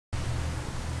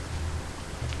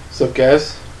What's up,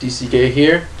 guys? DCK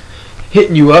here,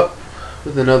 hitting you up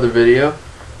with another video.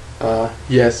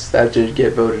 Yes, that did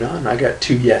get voted on. I got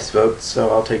 2 yes votes,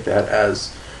 so I'll take that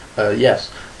as yes.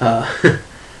 Here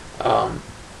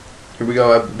we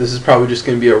go. This is probably just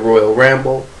going to be a Royal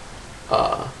Ramble.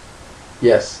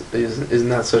 Yes, isn't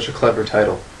that such a clever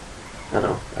title? I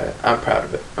know. I'm proud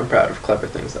of it. I'm proud of clever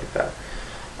things like that.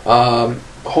 A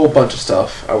whole bunch of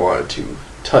stuff I wanted to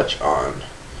touch on.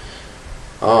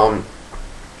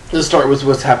 Let's start with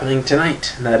what's happening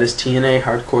tonight, and that is TNA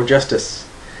Hardcore Justice.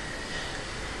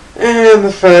 And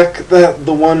the fact that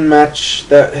the one match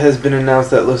that has been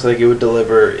announced that looks like it would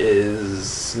deliver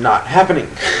is not happening.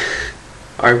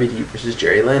 RVD versus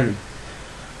Jerry Lynn.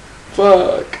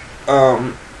 Fuck.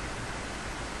 And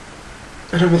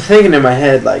I've been thinking in my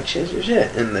head, like,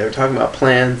 shit. And they were talking about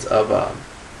plans of,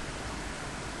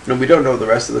 we don't know the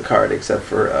rest of the card except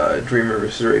for Dreamer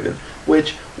versus Raven,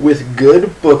 which, with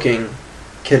good booking,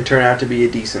 can turn out to be a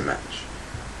decent match.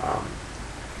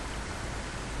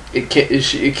 It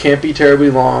can't be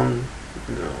terribly long.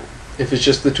 If it's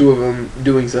just the two of them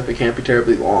doing stuff, it can't be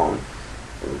terribly long.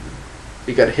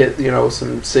 You got to hit,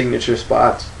 some signature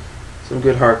spots, some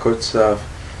good hardcore stuff,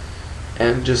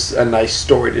 and just a nice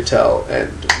story to tell,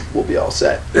 and we'll be all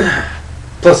set.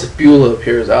 Plus, if Beulah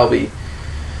appears, I'll be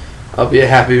a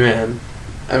happy man.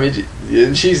 I mean,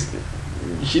 and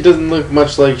she doesn't look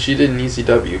much like she did in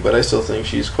ECW, but I still think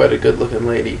she's quite a good-looking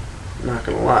lady. I'm not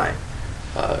gonna lie.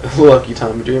 Lucky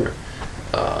Tommy Dreamer.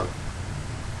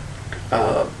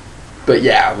 But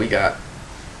yeah, we got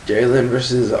Jerry Lynn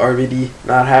versus RVD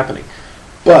not happening.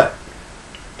 But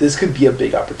this could be a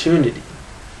big opportunity.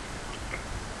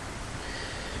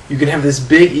 You can have this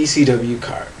big ECW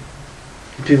card.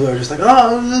 People are just like,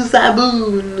 oh,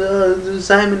 Sabu and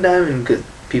Simon Diamond, because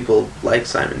people like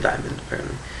Simon Diamond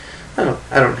apparently. I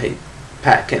don't hate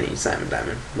Pat Kenny, Simon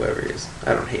Diamond, whoever he is.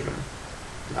 I don't hate him.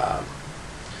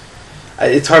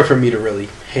 It's hard for me to really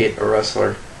hate a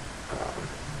wrestler,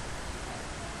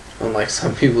 unlike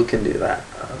some people can do that.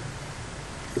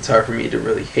 It's hard for me to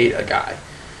really hate a guy,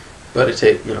 but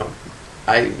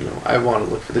I want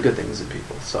to look for the good things in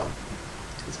people. So,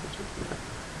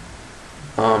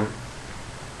 because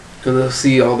they'll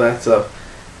see all that stuff.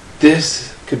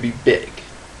 This could be big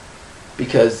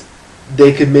because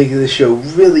they could make this show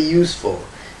really useful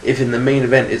if in the main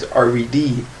event is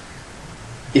RVD,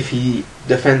 if he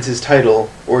defends his title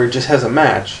or just has a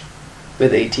match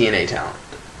with a TNA talent.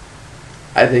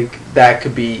 I think that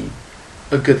could be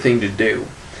a good thing to do,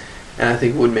 and I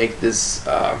think it would make this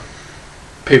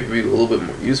pay-per-view a little bit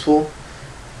more useful.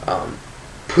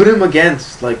 Put him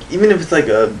against, even if it's like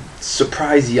a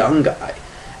surprise young guy,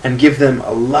 and give them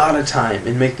a lot of time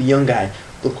and make the young guy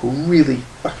look really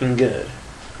fucking good.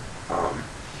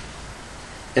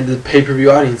 And the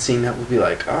pay-per-view audience seeing that will be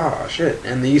like, ah, shit.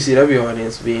 And the ECW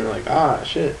audience being like, ah,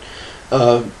 shit.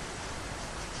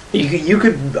 You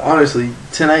could, honestly,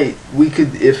 tonight, we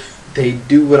could, if they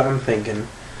do what I'm thinking,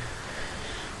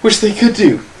 which they could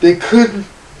do.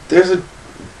 There's a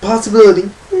possibility,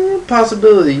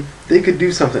 they could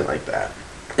do something like that.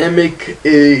 And make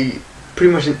pretty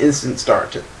much an instant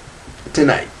start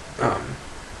tonight.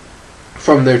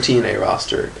 From their TNA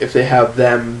roster, if they have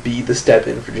them be the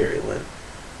step-in for Jerry Lynn.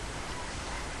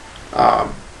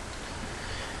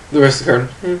 The rest of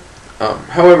the card.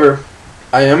 However,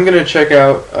 I am going to check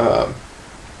out,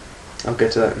 I'll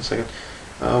get to that in a second.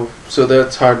 So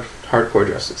that's Hardcore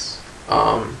Justice.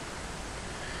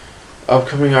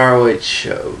 Upcoming ROH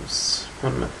shows.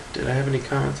 Did I have any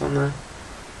comments on that?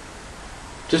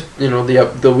 Just,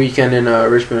 the weekend in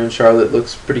Richmond and Charlotte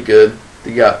looks pretty good.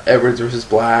 You got Edwards versus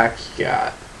Black. You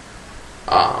got,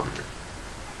 I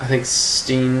think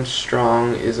Steam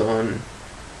Strong is on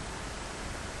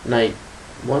night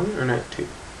 1 or night 2.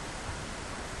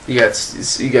 You got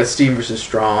Steam versus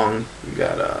Strong. You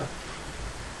got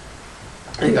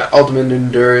Ultimate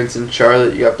Endurance in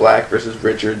Charlotte. You got Black versus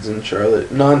Richards in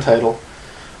Charlotte, non-title,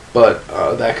 but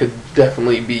that could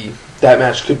definitely be, that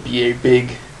match could be a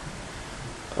big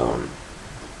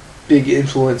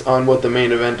influence on what the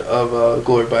main event of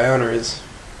Glory by Honor is.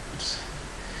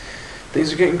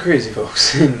 Things are getting crazy,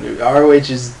 folks. And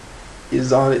ROH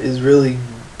is really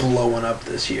blowing up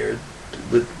this year.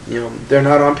 With they're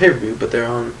not on pay-per-view, but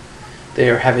they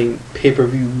are having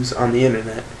pay-per-views on the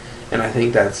internet, and I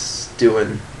think that's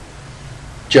doing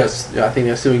just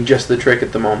the trick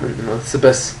at the moment. It's the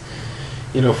best.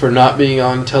 For not being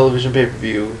on television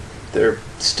pay-per-view, they're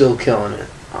still killing it.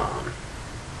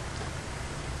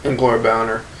 And Glory by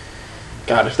Honor,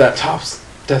 God, if that tops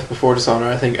Death Before Dishonor,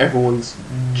 I think everyone's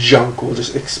junk will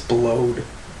just explode.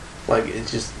 Like, it's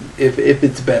just, if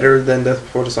it's better than Death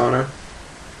Before Dishonor,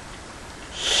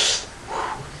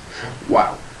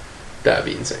 That'd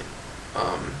be insane.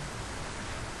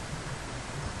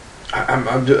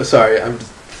 I'm sorry. I'm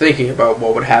just thinking about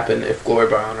what would happen if Glory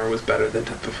by Honor was better than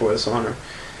Death Before Dishonor.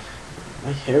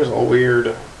 My hair's all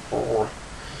weird. Oh,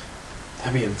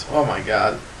 that'd be oh my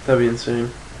god, that'd be insane.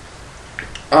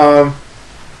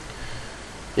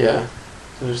 Yeah,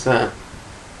 there's that.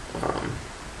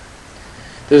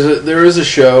 There is a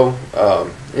show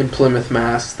in Plymouth,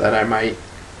 Mass. that I might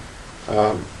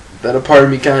that a part of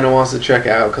me kind of wants to check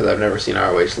out because I've never seen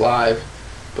ROH live,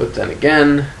 but then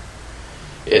again,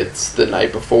 it's the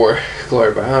night before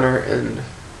Glory by Honor, and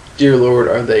dear Lord,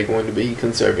 are they going to be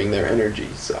conserving their energy?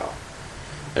 So,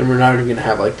 and we're not even going to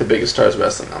have like the biggest stars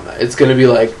wrestling on that. It's going to be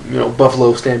like, you know,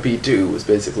 Buffalo Stampede 2 was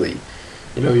basically,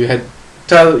 you know, you had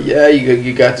Tyler. Yeah,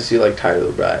 you got to see like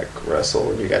Tyler Black wrestle,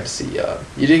 and you got to see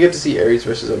you did get to see Aries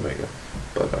versus Omega,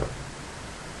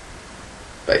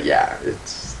 but yeah,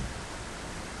 it's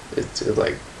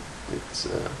like it's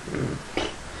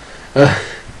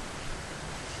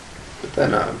but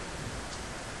then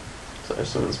sorry,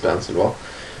 someone's bouncing the ball.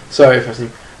 Sorry if I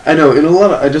seem. I know in a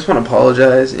lot of, I just want to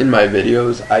apologize. In my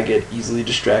videos, I get easily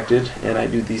distracted, and I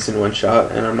do these in one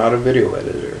shot, and I'm not a video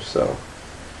editor, so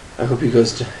I hope you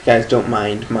guys don't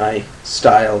mind my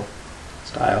style.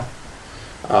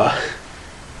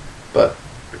 But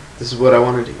this is what I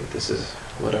want to do. This is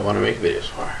what I want to make videos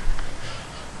for.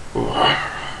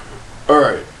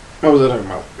 Alright, what was I talking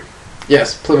about?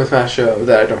 Yes, Plymouth Mass show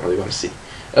that I don't really want to see.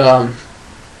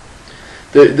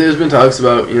 There's been talks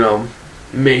about, you know,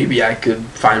 maybe I could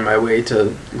find my way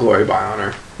to Glory by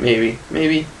Honor. Maybe,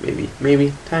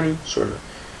 tiny, sort of.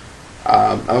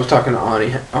 I was talking to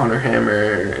Honor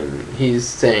Hammer, and he's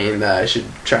saying that I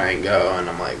should try and go, and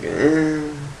I'm like,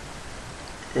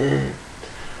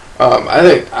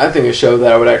 I think a show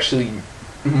that I would actually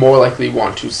more likely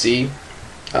want to see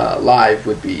live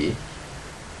would be,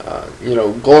 you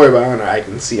know, Glory by Honor. I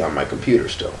can see on my computer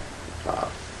still,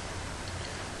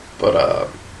 but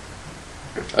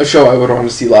a show I would want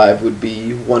to see live would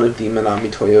be one of the Minami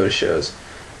Toyota shows.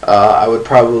 I would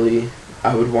probably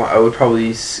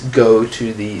go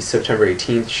to the September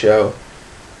 18th show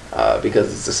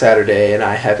because it's a Saturday and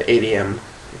I have 8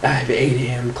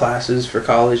 a.m. classes for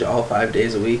college all 5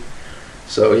 days a week.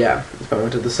 So yeah, if I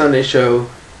went to the Sunday show,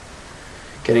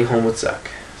 getting home would suck.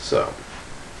 So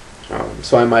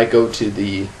I might go to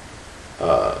the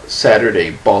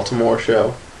Saturday Baltimore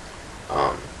show.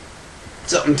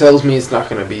 Something tells me it's not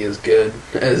going to be as good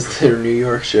as their New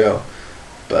York show,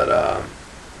 but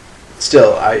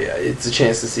still, it's a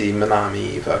chance to see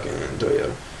Minami fucking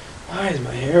Toyota. Why is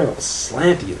my hair all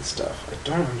slanty and stuff? I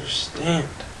don't understand.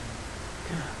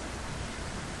 God,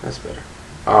 that's better.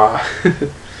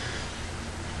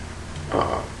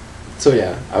 So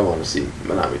yeah, I want to see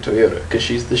Minami Toyota because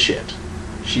she's the shit.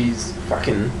 She's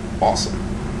fucking awesome.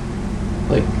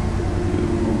 Like,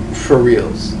 for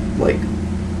reals. Like,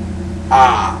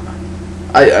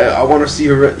 I want to see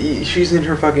her. She's in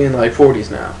her fucking like 40s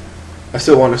now. I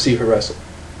still want to see her wrestle.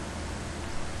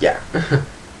 Yeah.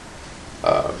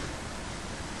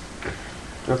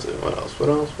 That's it. What else?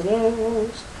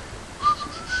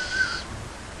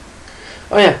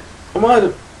 Oh yeah, I wanted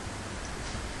to.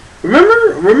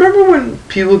 Remember when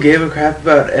people gave a crap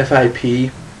about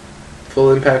FIP,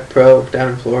 Full Impact Pro,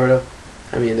 down in Florida?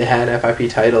 I mean, they had FIP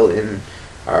title in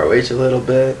ROH a little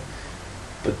bit,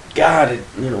 but God,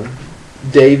 you know,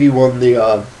 Davey won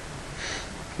the.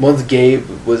 Once Gabe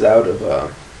was out of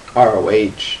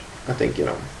ROH, I think, you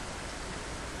know,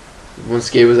 once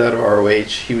Gabe was out of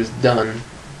ROH, he was done.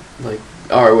 Like,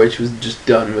 ROH was just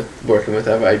done with working with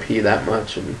FIP that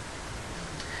much, and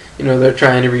you know, they're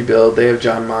trying to rebuild. They have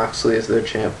Jon Moxley as their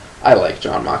champ. I like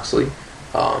Jon Moxley.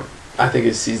 I think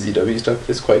his CZW stuff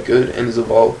is quite good, and his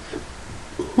Evolve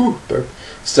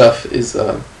stuff is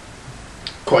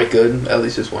quite good. At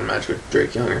least his one match with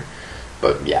Drake Younger.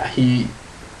 But yeah,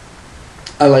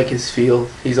 I like his feel.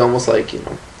 He's almost like, you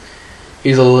know,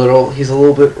 he's a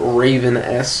little bit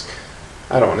Raven-esque.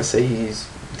 I don't want to say he's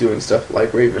doing stuff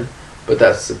like Raven, but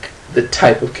that's the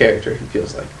type of character he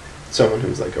feels like. Someone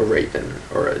who's like a Raven,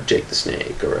 or a Jake the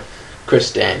Snake, or a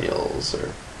Chris Daniels,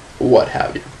 or what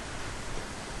have you.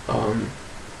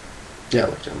 Yeah, I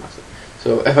like Jon Moxley.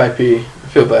 So FIP, I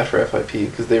feel bad for FIP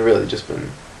because they really just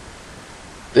been.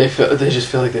 They just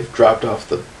feel like they've dropped off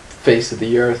the face of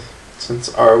the earth since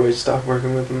ROH stopped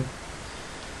working with them.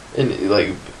 And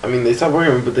like, I mean, they stopped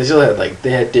working with them, but they still had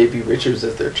they had Davey Richards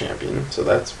as their champion, so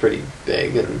that's pretty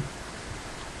big, and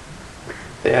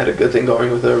they had a good thing going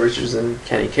with Richards and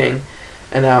Kenny King.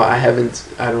 And now I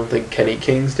don't think Kenny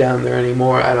King's down there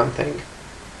anymore. I don't think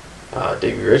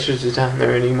Davey Richards is down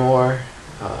there anymore.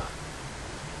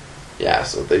 yeah,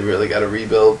 so they really got to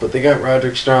rebuild. But they got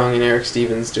Roderick Strong and Eric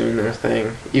Stevens doing their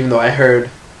thing. Even though I heard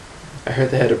they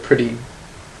had a pretty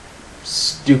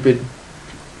stupid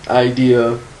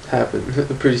idea happen.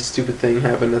 A pretty stupid thing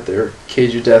happened at their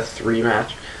Cage of Death 3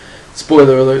 match.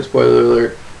 Spoiler alert, spoiler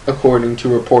alert. According to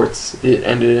reports, it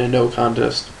ended in a no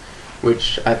contest,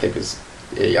 which I think is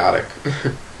idiotic.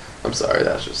 I'm sorry,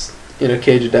 that's just... In a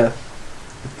Cage of Death,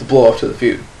 it's the blow-off to the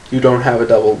feud. You don't have a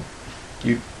double...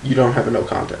 You don't have a no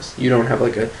contest. You don't have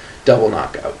like a double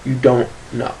knockout. You don't...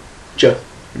 No. Just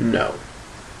no.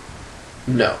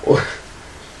 No.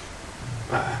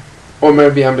 Or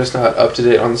maybe I'm just not up to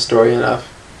date on the story enough.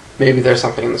 Maybe there's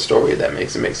something in the story that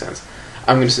makes it make sense.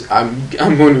 I'm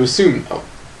going to assume no,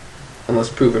 unless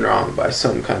proven wrong by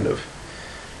some kind of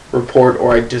report,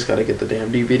 or I just got to get the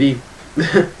damn DVD.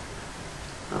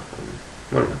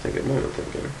 What am I thinking?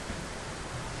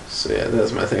 So yeah,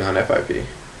 that's my thing on FIP.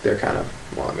 They're kind of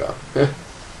long gone.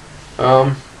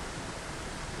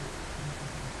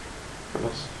 What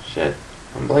else? Shit,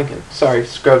 I'm blanking. Sorry,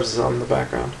 Scrubs is on the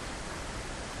background.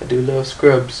 I do love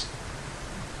Scrubs.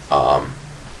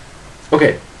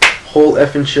 Okay, whole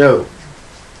effing show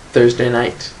Thursday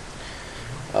night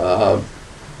for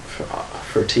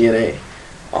TNA.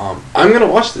 I'm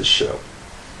gonna watch this show.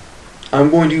 I'm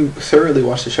going to thoroughly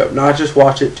watch the show, not just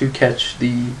watch it to catch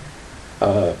the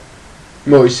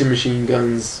Moisty Machine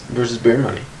Guns versus Beer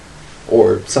Money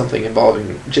or something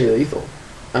involving Jay Lethal.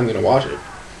 I'm gonna watch it.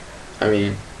 I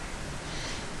mean,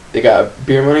 they got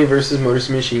Beer Money versus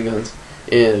Motor Machine Guns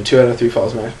in a 2 out of 3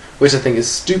 falls match, which I think is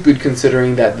stupid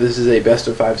considering that this is a best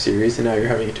of 5 series and now you're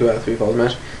having a 2 out of 3 falls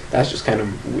match. That's just kind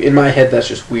of, in my head, that's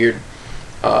just weird.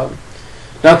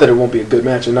 Not that it won't be a good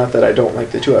match, and not that I don't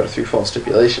like the 2 out of 3 falls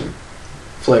stipulation.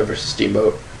 Flair versus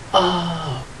Steamboat.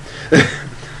 Oh.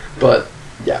 But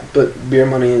Beer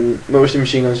Money and Motor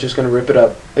Machine Guns just going to rip it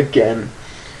up again.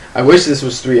 I wish this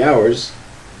was 3 hours.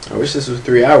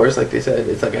 Like they said.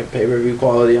 It's like a pay-per-view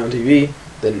quality on TV.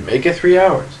 Then make it 3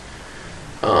 hours.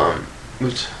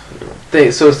 Which,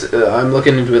 I'm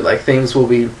looking into it like things will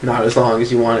be not as long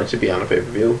as you want it to be on a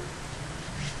pay-per-view.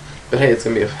 But hey, it's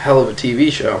going to be a hell of a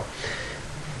TV show.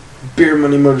 Beer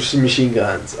Money, Motor Machine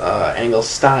Guns, Angle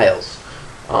Styles,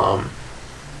 Pope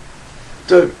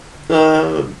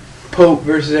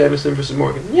versus Anderson versus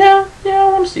Morgan. Yeah,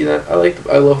 I want to see that.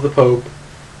 I love the Pope.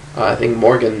 I think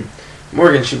Morgan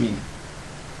should be,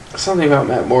 something about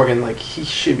Matt Morgan, like he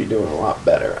should be doing a lot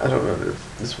better. I don't know,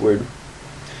 it's weird.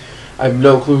 I have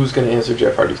no clue who's going to answer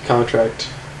Jeff Hardy's contract.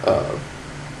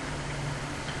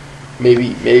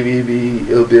 Maybe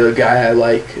it'll be a guy I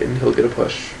like and he'll get a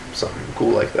push. Something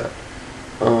cool like that.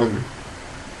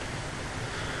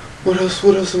 What else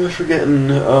am I forgetting?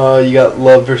 You got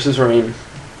Love versus Reign.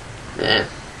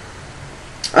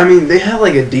 I mean, they have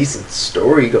like a decent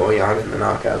story going on in the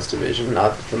Knockouts division.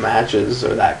 Not that the matches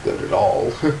are that good at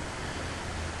all.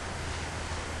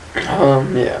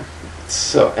 Yeah.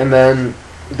 So, and then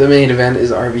the main event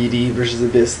is RVD versus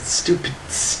Abyss. Stupid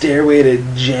Stairway to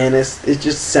Janice. It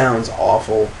just sounds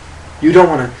awful. You don't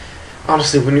want to...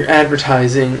 Honestly, when you're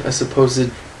advertising a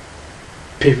supposed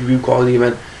pay-per-view quality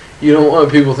event, you don't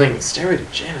want people thinking, Stairway to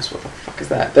Janice, what the fuck is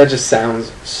that? That just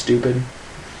sounds stupid.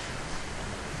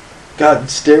 God,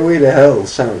 Stairway to Hell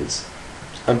sounds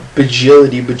a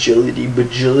bajillity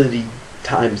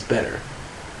times better.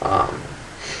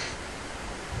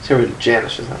 Stairway to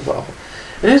Janice just sounds awful.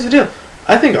 And here's the deal.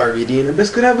 I think RVD and Abyss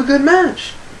could have a good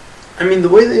match. I mean, the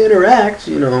way they interact,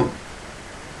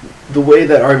 the way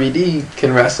that RVD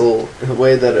can wrestle, and the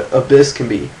way that Abyss can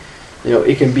be,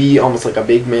 it can be almost like a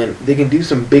big man. They can do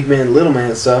some big man, little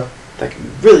man stuff that can be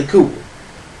really cool.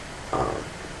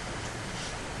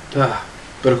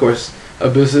 But of course,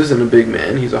 Abyss isn't a big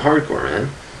man. He's a hardcore man.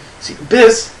 See,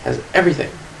 Abyss has everything.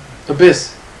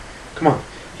 Abyss, come on.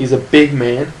 He's a big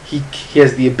man. He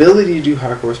has the ability to do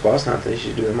hardcore spots, not that he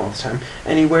should do them all the time,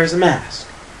 and he wears a mask.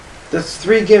 That's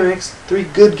 3 gimmicks, 3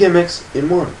 good gimmicks in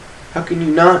one. How can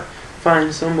you not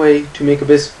find some way to make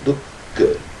Abyss look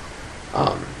good?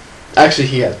 Actually,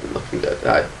 he has been looking good.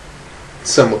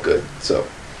 Somewhat good, so.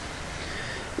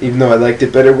 Even though I liked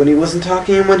it better when he wasn't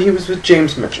talking and when he was with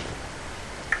James Mitchell.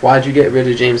 Why'd you get rid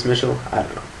of James Mitchell? I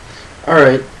don't know.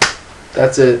 Alright,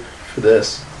 that's it for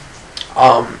this.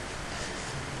 I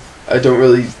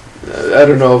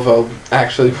don't know if I'll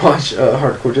actually watch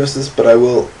Hardcore Justice, but I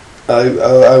will.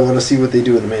 I want to see what they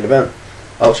do in the main event.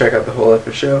 I'll check out the whole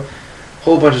episode show.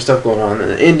 Whole bunch of stuff going on in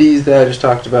the indies that I just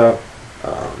talked about.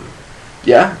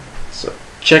 Yeah, so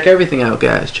check everything out,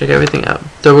 guys. Check everything out.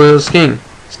 DoubleCrossKing.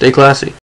 Stay classy.